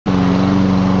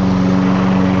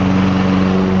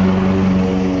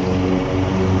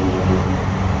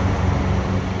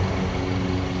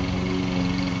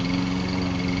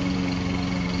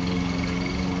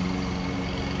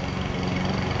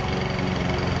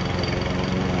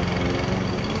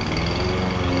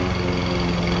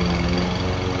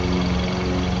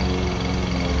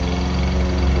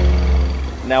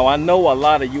Now, I know a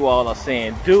lot of you all are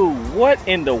saying, dude, what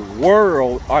in the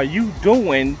world are you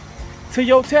doing to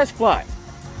your test plot?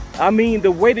 I mean,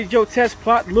 the way that your test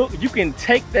plot look, you can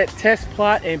take that test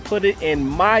plot and put it in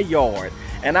my yard,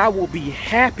 and I will be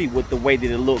happy with the way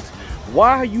that it looks.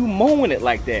 Why are you mowing it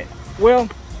like that? Well,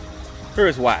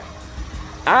 here's why.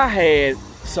 I had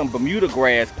some Bermuda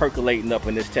grass percolating up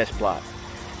in this test plot,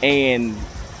 and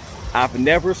I've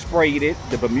never sprayed it.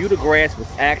 The Bermuda grass was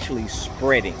actually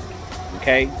spreading.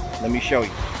 Okay, let me show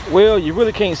you. Well, you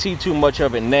really can't see too much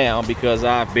of it now because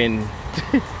I've been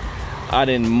I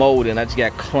didn't mow it and I just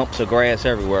got clumps of grass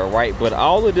everywhere, right? But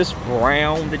all of this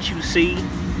brown that you see,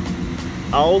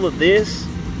 all of this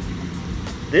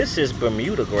is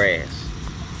Bermuda grass.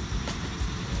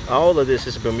 All of this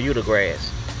is Bermuda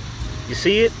grass. You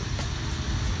see it?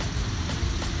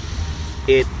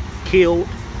 It killed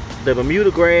the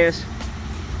Bermuda grass,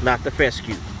 not the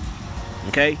fescue.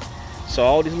 Okay? So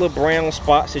all these little brown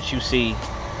spots that you see,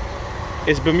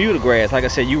 it's Bermuda grass. Like I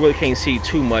said, you really can't see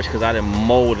too much because I didn't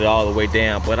mold it all the way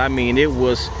down. But I mean, it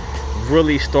was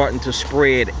really starting to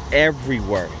spread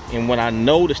everywhere. And when I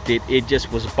noticed it, it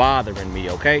just was bothering me,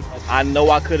 okay? I know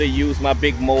I could have used my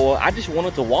big mower. I just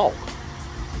wanted to walk.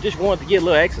 Just wanted to get a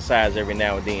little exercise every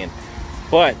now and then.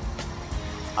 But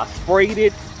I sprayed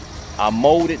it. I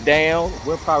mowed it down.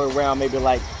 We're probably around maybe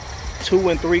like 2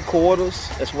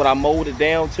 3/4. That's what I mowed it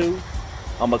down to.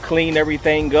 I'm gonna clean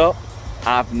everything up.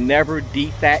 I've never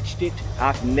dethatched it.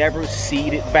 I've never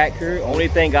seeded back here. Only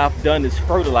thing I've done is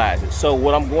fertilize it. So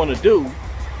what I'm going to do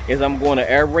is I'm going to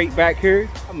aerate back here.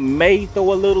 I may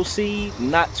throw a little seed,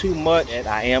 not too much. And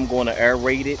I am going to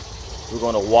aerate it. We're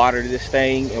going to water this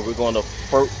thing and we're going to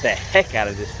fert the heck out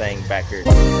of this thing back here.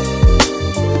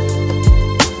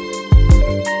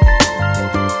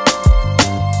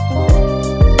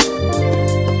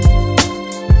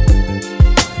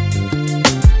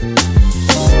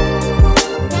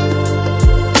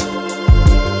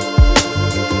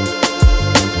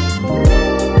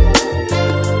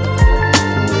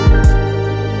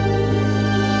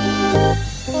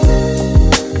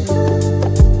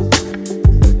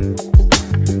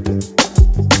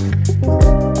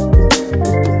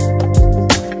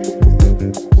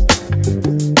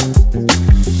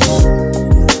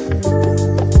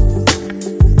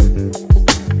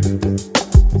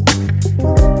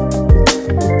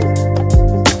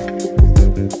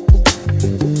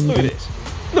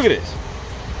 Look at this.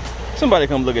 Somebody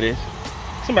come look at this.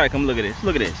 Somebody come look at this.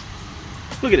 Look at this.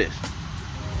 Look at this.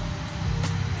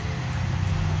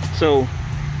 So,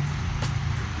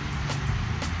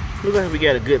 look like we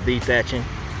got a good dethatching.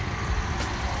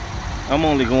 I'm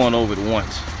only going over it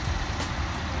once.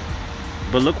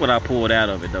 But look what I pulled out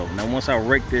of it though. Now once I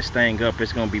rake this thing up,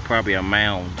 it's gonna be probably a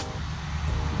mound.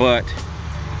 But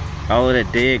all of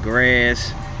that dead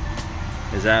grass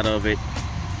is out of it.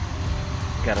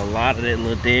 Got a lot of that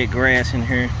little dead grass in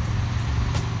here.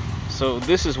 So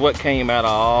this is what came out of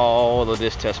all of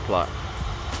this test plot.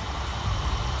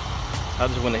 I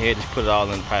just went ahead and just put it all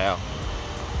in the pile.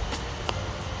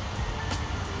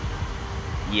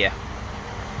 Yeah.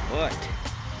 But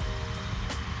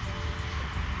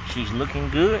she's looking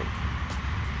good.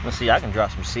 Let's see, I can drop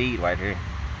some seed right here.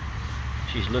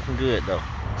 She's looking good though.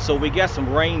 So we got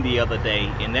some rain the other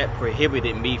day and that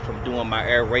prohibited me from doing my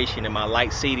aeration and my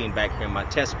light seeding back here in my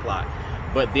test plot.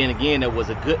 But then again, it was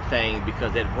a good thing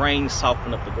because that rain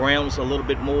softened up the grounds a little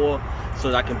bit more so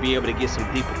that I can be able to get some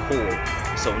deeper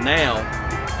core. So now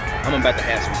I'm about to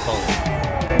have some fun.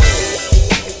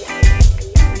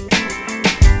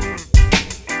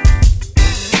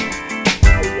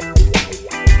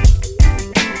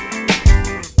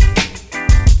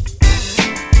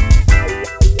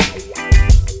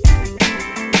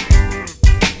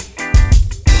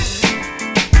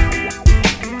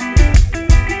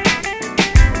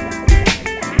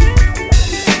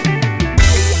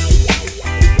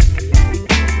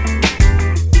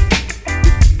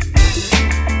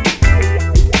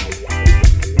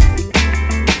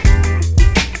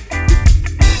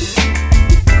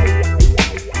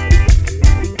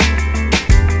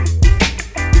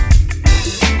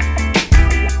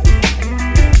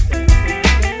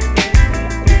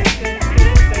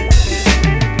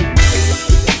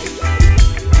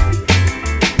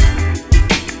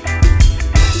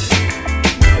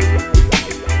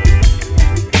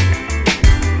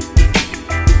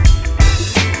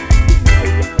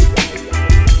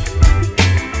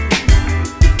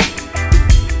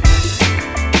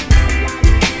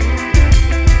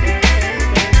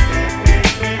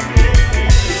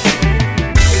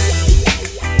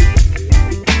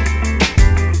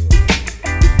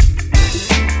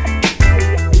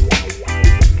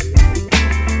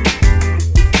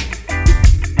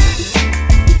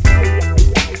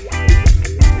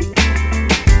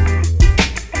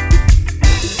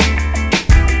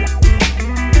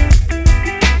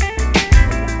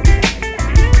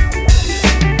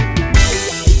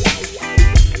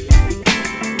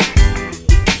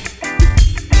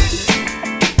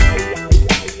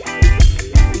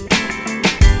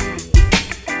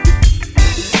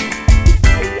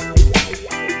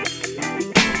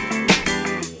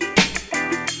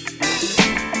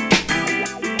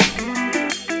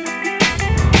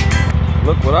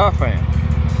 pound.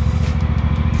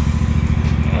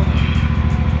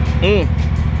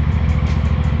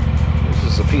 This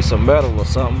is a piece of metal or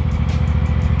something.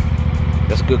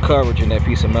 That's good coverage in that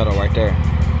piece of metal right there.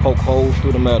 Poke holes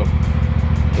through the metal.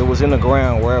 It was in the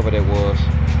ground wherever that was.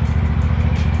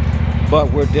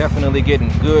 But we're definitely getting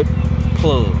good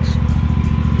plugs.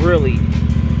 Really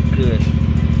good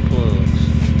plugs.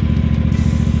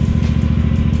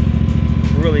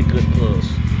 Really good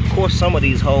plugs. Of course, some of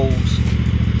these holes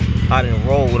I didn't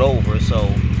roll over, so,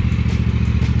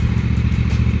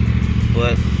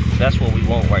 but that's what we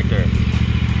want right there.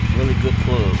 Really good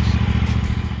plugs.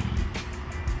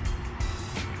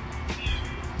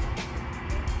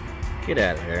 Get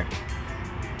out of here.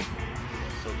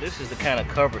 So this is the kind of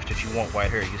coverage that you want right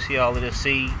here. You see all of this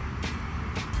seed?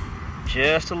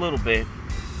 Just a little bit.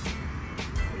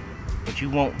 But you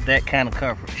want that kind of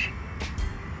coverage.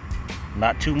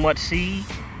 Not too much seed,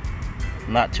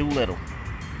 not too little.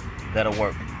 That'll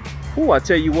work. Ooh, I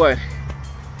tell you what,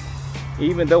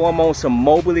 even though I'm on some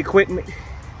mobile equipment,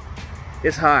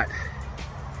 it's hot.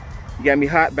 You got me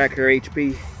hot back here,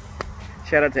 HP.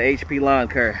 Shout out to HP Lawn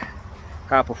Care.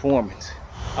 High performance.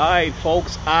 All right,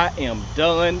 folks, I am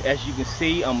done. As you can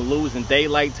see, I'm losing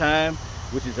daylight time,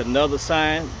 which is another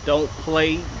sign. Don't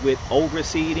play with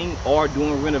overseeding or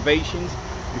doing renovations,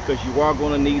 because you are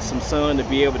going to need some sun to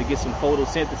be able to get some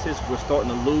photosynthesis. We're starting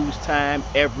to lose time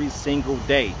every single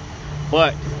day.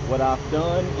 But what I've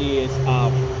done is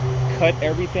I've cut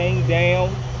everything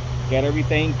down, got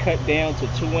everything cut down to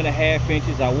 2.5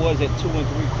 inches. I was at 2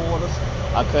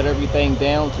 3/4. I cut everything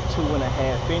down to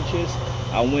 2.5 inches.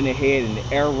 I went ahead and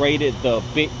aerated the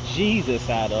big Jesus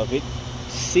out of it,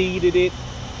 seeded it,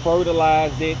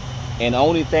 fertilized it, and the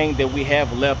only thing that we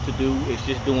have left to do is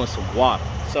just doing some water.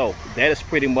 So that is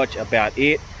pretty much about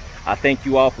it. I thank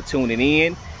you all for tuning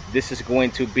in. This is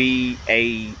going to be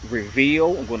a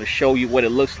reveal. I'm going to show you what it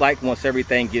looks like once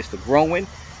everything gets to growing.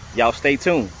 Y'all stay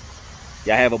tuned.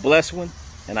 Y'all have a blessed one,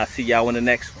 and I'll see y'all in the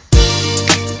next one.